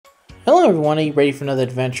Hello everyone, are you ready for another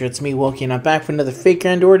adventure? It's me, Wilkie, and I'm back for another Fake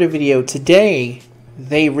Grand Order video. Today,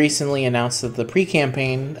 they recently announced that the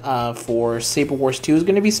pre-campaign for Saber Wars 2 is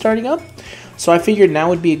going to be starting up. So I figured now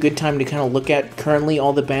would be a good time to kind of look at currently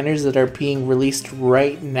all the banners that are being released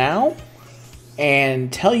right now,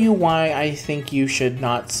 and tell you why I think you should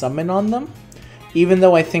not summon on them, even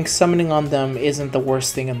though I think summoning on them isn't the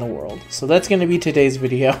worst thing in the world. So that's going to be today's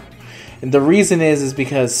video. And the reason is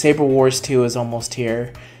because Saber Wars 2 is almost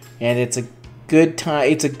here. And it's a good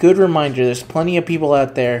time. It's a good reminder. There's plenty of people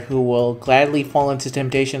out there who will gladly fall into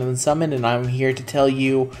temptation and summon, and I'm here to tell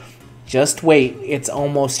you, just wait. It's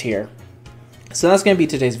almost here. So that's going to be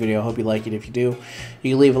today's video. I hope you like it. If you do,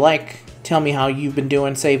 you can leave a like. Tell me how you've been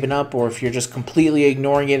doing saving up, or if you're just completely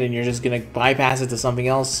ignoring it and you're just going to bypass it to something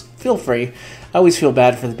else, feel free. I always feel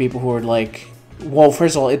bad for the people who are like, well,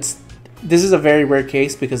 first of all, this is a very rare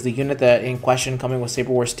case because the unit that in question coming with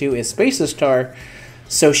Saber Wars 2 is Spacer Star.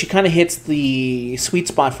 So she kind of hits the sweet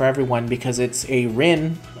spot for everyone because it's a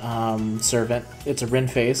Rin servant. It's a Rin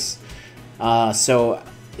face. So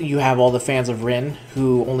you have all the fans of Rin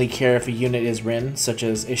who only care if a unit is Rin, such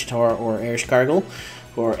as Ishtar or Erishkargal,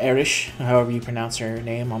 or Erish, however you pronounce her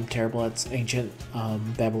name. I'm terrible at ancient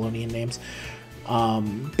Babylonian names.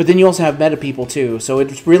 But then you also have meta people too, so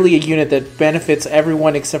it's really a unit that benefits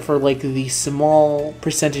everyone except for like the small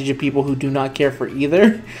percentage of people who do not care for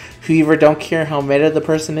either, who either don't care how meta the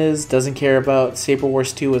person is, doesn't care about Saber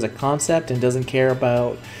Wars 2 as a concept, and doesn't care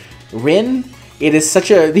about Rin. It is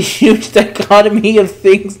such a huge dichotomy of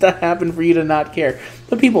things that happen for you to not care,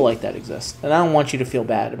 but people like that exist, and I don't want you to feel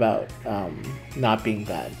bad about not being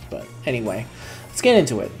bad. But anyway, let's get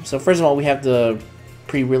into it. So first of all, we have the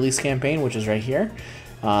pre-release campaign, which is right here.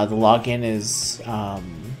 The login is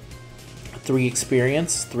 3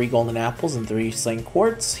 experience, 3 golden apples, and 3 slain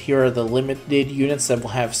quartz. Here are the limited units that will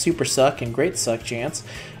have super suck and great suck chance,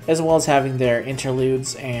 as well as having their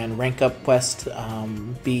interludes and rank up quest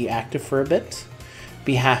be active for a bit,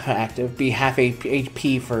 be half active, be half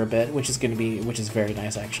HP for a bit, which is very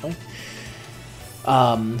nice actually.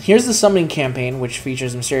 Here's the summoning campaign, which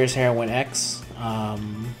features Mysterious Heroine X.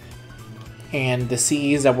 And the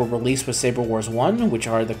CEs that were released with Saber Wars 1, which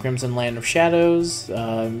are the Crimson Land of Shadows,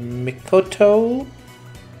 Mikoto,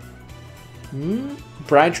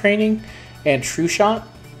 Bride Training, and True Shot.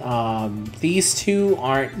 These two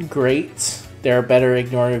aren't great. They're better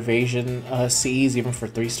Ignore Evasion CEs, even for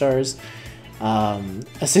 3 stars. A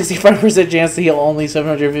 65% chance to heal only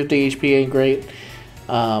 750 HP ain't great.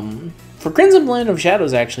 For Crimson Land of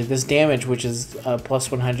Shadows, actually, this damage, which is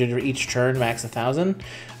plus 100 each turn, max 1,000,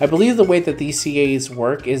 I believe the way that these CAs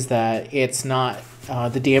work is that it's not,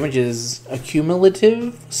 the damage is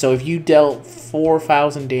accumulative, so if you dealt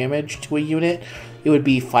 4,000 damage to a unit, it would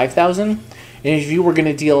be 5,000, and if you were going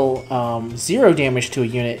to deal 0 damage to a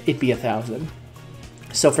unit, it'd be 1,000.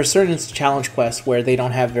 So for certain challenge quests where they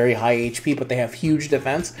don't have very high HP, but they have huge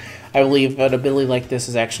defense, I believe an ability like this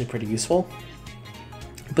is actually pretty useful.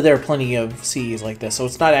 But there are plenty of CEs like this, so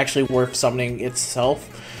it's not actually worth summoning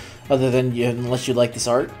itself, other than unless you like this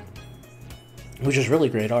art, which is really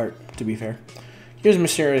great art, to be fair. Here's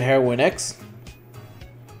Mysterious Heroine X.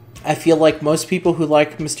 I feel like most people who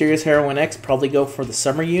like Mysterious Heroine X probably go for the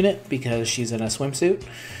summer unit because she's in a swimsuit.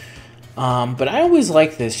 But I always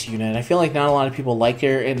like this unit. I feel like not a lot of people like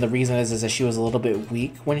her, and the reason is that she was a little bit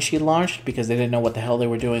weak when she launched because they didn't know what the hell they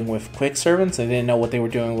were doing with quick servants, they didn't know what they were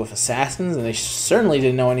doing with assassins, and they certainly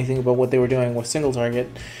didn't know anything about what they were doing with single target,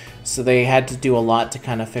 so they had to do a lot to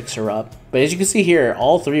kind of fix her up. But as you can see here,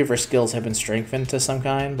 all 3 of her skills have been strengthened to some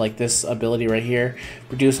kind, like this ability right here.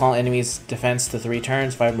 Reduce all enemies' defense to 3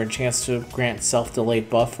 turns, 5% chance to grant self-delayed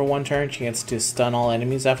buff for 1 turn, chance to stun all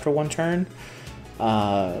enemies after 1 turn.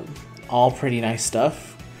 All pretty nice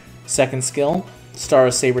stuff. Second skill, Star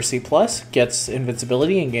of Saber C+, gets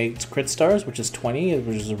invincibility and gains crit stars, which is 20,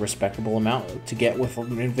 which is a respectable amount to get with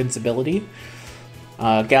invincibility.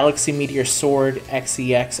 Galaxy Meteor Sword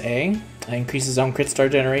XEXA increases own crit star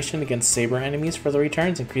generation against Saber enemies for 3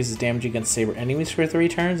 turns, increases damage against Saber enemies for 3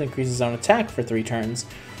 turns, increases own attack for 3 turns.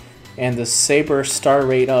 And the Saber star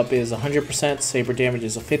rate up is 100%, Saber damage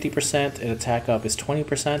is 50%, and attack up is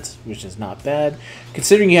 20%, which is not bad,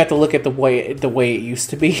 considering you have to look at the way it used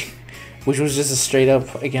to be, which was just a straight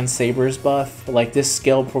up against Saber's buff. Like, this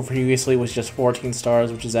skill previously was just 14 stars,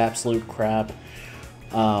 which is absolute crap.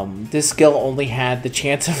 This skill only had the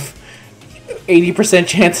chance of 80%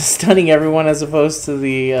 chance of stunning everyone, as opposed to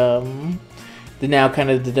the now kind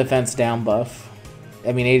of the defense down buff.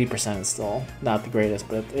 I mean, 80% is still not the greatest,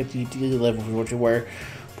 but if you live with what you wear,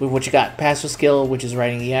 with what you got. Passive skill, which is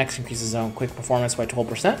Riding EX, increases his own quick performance by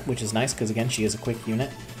 12%, which is nice because again she is a quick unit.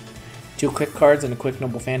 2 quick cards and a quick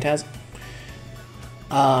Noble Phantasm.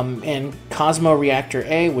 And Cosmo Reactor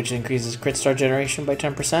A, which increases crit star generation by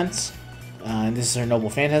 10%. And this is her Noble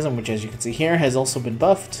Phantasm, which, as you can see here, has also been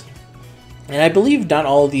buffed. And I believe not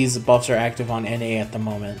all of these buffs are active on NA at the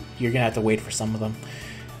moment. You're going to have to wait for some of them.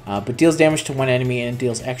 But deals damage to one enemy and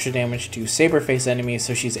deals extra damage to Saberface enemies.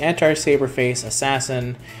 So she's anti-Saberface,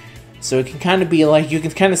 Assassin. So it can kind of be like, you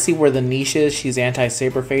can kind of see where the niche is. She's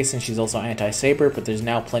anti-Saberface and she's also anti-Saber, but there's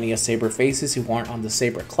now plenty of Saber faces who aren't on the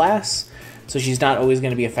Saber class. So she's not always going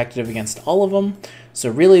to be effective against all of them. So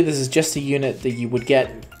really this is just a unit that you would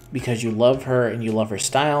get because you love her and you love her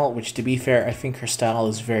style, which, to be fair, I think her style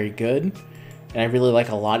is very good. And I really like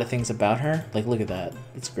a lot of things about her. Like, look at that.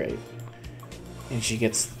 It's great. And she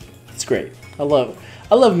gets... It's great. I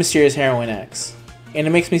love Mysterious Heroine X. And it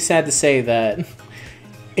makes me sad to say that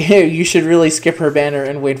you should really skip her banner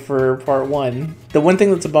and wait for part 1. The one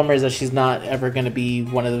thing that's a bummer is that she's not ever going to be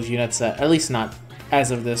one of those units that, at least not as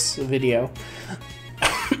of this video,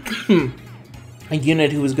 a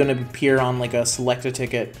unit who was going to appear on like a selector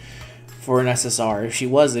ticket for an SSR. If she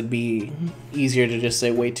was, it'd be easier to just say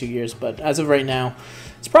wait 2 years, but as of right now,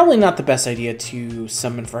 it's probably not the best idea to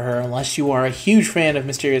summon for her unless you are a huge fan of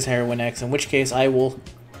Mysterious Heroine X, in which case I will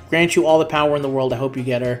grant you all the power in the world. I hope you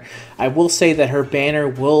get her. I will say that her banner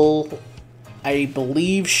will, I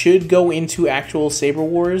believe, should go into actual Saber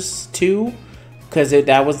Wars 2, because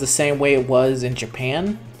that was the same way it was in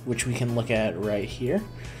Japan, which we can look at right here.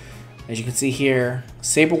 As you can see here,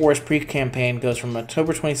 Saber Wars pre-campaign goes from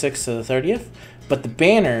October 26th to the 30th, but the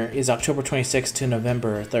banner is October 26th to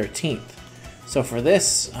November 13th. So for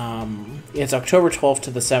this, it's October 12th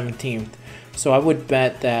to the 17th. So I would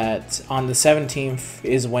bet that on the 17th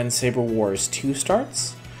is when Saber Wars 2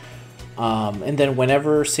 starts. And then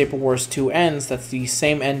whenever Saber Wars 2 ends, that's the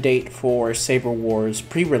same end date for Saber Wars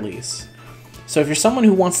pre-release. So if you're someone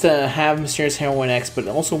who wants to have Mysterious Heroine X but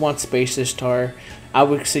also wants Space Ishtar, I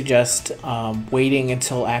would suggest waiting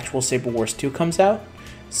until actual Saber Wars 2 comes out.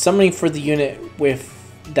 Summoning for the unit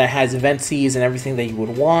that has event Cs and everything that you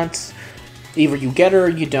would want. Either you get her or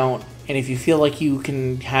you don't, and if you feel like you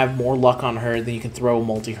can have more luck on her, then you can throw a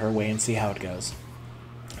multi her way and see how it goes.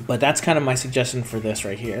 But that's kind of my suggestion for this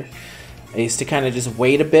right here, is to kind of just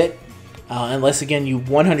wait a bit, unless, again, you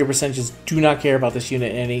 100% just do not care about this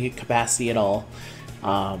unit in any capacity at all.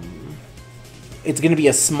 It's going to be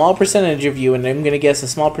a small percentage of you, and I'm going to guess a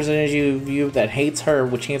small percentage of you that hates her,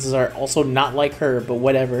 which chances are also not like her, but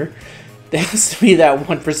whatever. There has to be that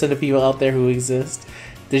 1% of people out there who exist.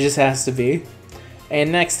 There just has to be.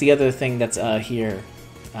 And next, the other thing that's here,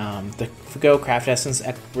 the FGO Craft Essence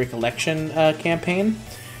Recollection campaign.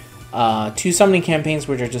 2 summoning campaigns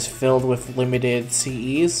which are just filled with limited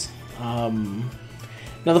CEs. Now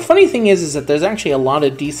the funny thing is that there's actually a lot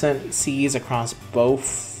of decent CEs across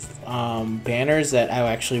both banners that I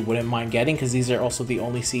actually wouldn't mind getting, because these are also the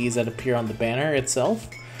only CEs that appear on the banner itself.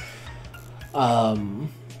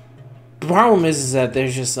 The problem is that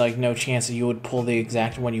there's just like no chance that you would pull the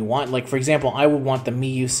exact one you want. Like, for example, I would want the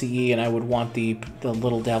Miyu CE and I would want the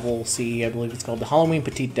Little Devil CE, I believe it's called, the Halloween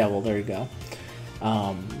Petite Devil, there you go.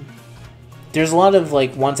 There's a lot of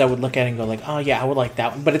like ones I would look at and go like, oh yeah, I would like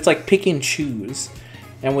that one, but it's like pick and choose.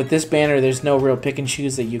 And with this banner, there's no real pick and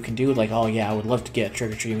choose that you can do, like, oh yeah, I would love to get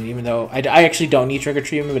Trigger Treatment, even though I actually don't need Trigger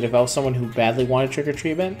Treatment, but if I was someone who badly wanted Trigger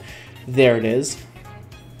Treatment, there it is.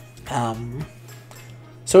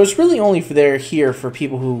 So it's really only here for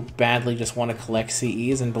people who badly just want to collect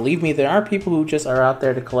CEs, and believe me, there are people who just are out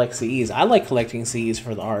there to collect CEs. I like collecting CEs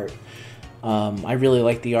for the art. I really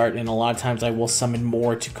like the art, and a lot of times I will summon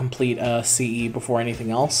more to complete a CE before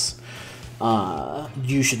anything else.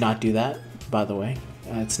 You should not do that, by the way.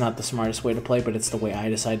 It's not the smartest way to play, but it's the way I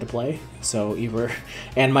decide to play. So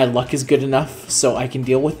and my luck is good enough so I can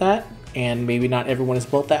deal with that, and maybe not everyone is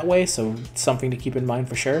built that way, so it's something to keep in mind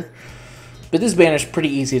for sure. But this banner is pretty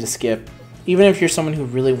easy to skip. Even if you're someone who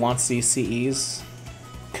really wants these CEs,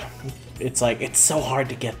 it's like, it's so hard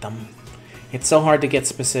to get them. It's so hard to get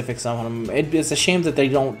specifics on them. It's a shame that they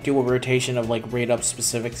don't do a rotation of like rate up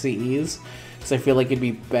specific CEs, because I feel like it'd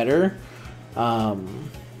be better.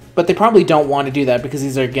 But they probably don't want to do that because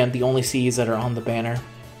these are, again, the only CEs that are on the banner.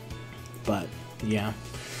 But yeah.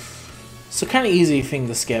 So kind of easy thing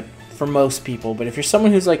to skip for most people, but if you're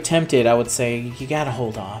someone who's like tempted, I would say you gotta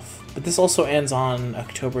hold off. But this also ends on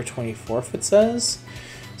October 24th, it says.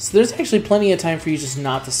 So there's actually plenty of time for you just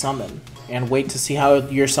not to summon, and wait to see how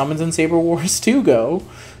your summons in Saber Wars 2 go.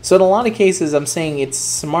 So in a lot of cases, I'm saying it's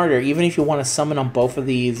smarter, even if you want to summon on both of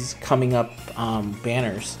these coming up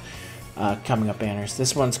banners.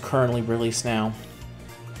 This one's currently released now.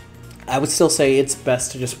 I would still say it's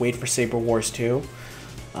best to just wait for Saber Wars 2.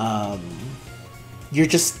 You're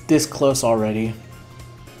just this close already.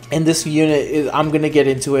 And this unit is, I'm going to get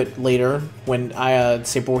into it later when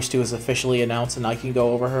Saber Wars 2 is officially announced and I can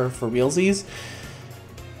go over her for realsies.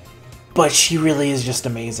 But she really is just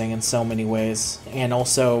amazing in so many ways. And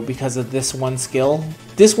also because of this one skill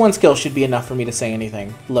should be enough for me to say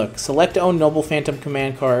anything. Look, select own Noble Phantom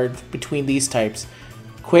command card between these types.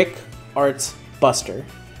 Quick, Arts, Buster.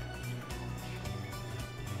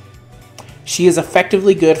 She is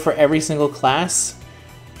effectively good for every single class.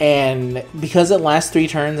 And because it lasts 3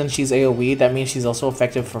 turns and she's AoE, that means she's also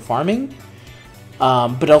effective for farming.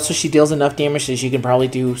 But also she deals enough damage that she can probably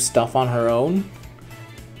do stuff on her own.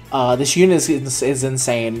 This unit is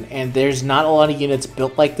insane, and there's not a lot of units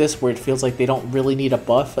built like this where it feels like they don't really need a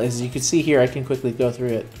buff. As you can see here, I can quickly go through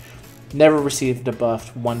it. Never received a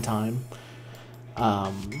buff one time.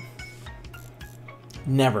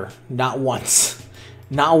 Never. Not once.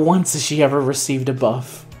 Not once has she ever received a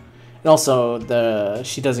buff. And also,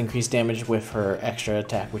 she does increase damage with her extra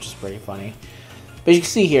attack, which is pretty funny. But you can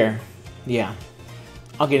see here, yeah.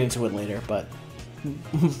 I'll get into it later, but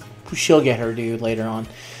she'll get her due later on.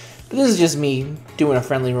 But this is just me doing a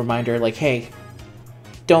friendly reminder, like, hey,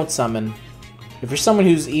 don't summon. If you're someone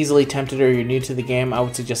who's easily tempted or you're new to the game, I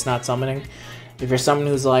would suggest not summoning. If you're someone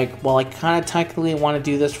who's like, well, I kind of technically want to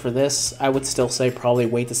do this for this, I would still say probably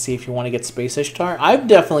wait to see if you want to get Space Ishtar. I've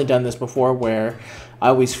definitely done this before where I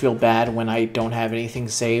always feel bad when I don't have anything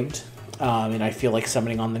saved. And I feel like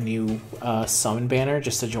summoning on the new summon banner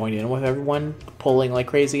just to join in with everyone, pulling like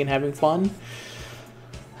crazy and having fun.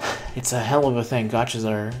 It's a hell of a thing. Gotchas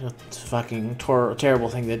are a fucking terrible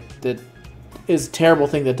thing that is a terrible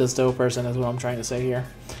thing that does to a person, is what I'm trying to say here.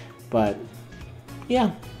 But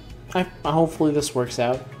yeah, hopefully this works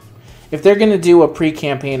out. If they're gonna do a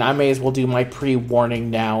pre-campaign, I may as well do my pre-warning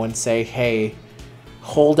now and say, hey,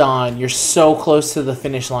 hold on, you're so close to the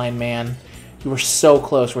finish line, man. You were so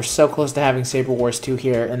close. We're so close to having Saber Wars 2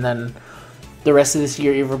 here, and then the rest of this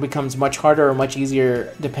year either becomes much harder or much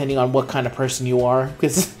easier depending on what kind of person you are,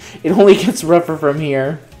 because it only gets rougher from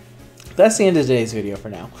here. That's the end of today's video for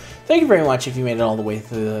now. Thank you very much if you made it all the way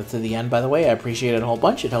to the end, by the way. I appreciate it a whole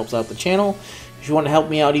bunch. It helps out the channel. If you want to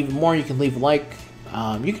help me out even more, you can leave a like.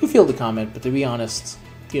 You can feel the comment, but to be honest,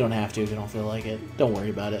 you don't have to if you don't feel like it. Don't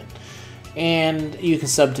worry about it. And you can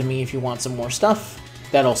sub to me if you want some more stuff.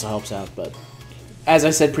 That also helps out, but as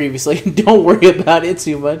I said previously, don't worry about it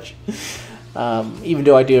too much. Even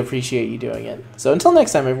though I do appreciate you doing it. So until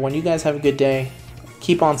next time, everyone, you guys have a good day.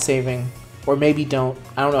 Keep on saving. Or maybe don't.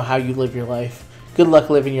 I don't know how you live your life. Good luck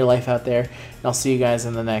living your life out there. And I'll see you guys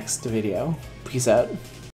in the next video. Peace out.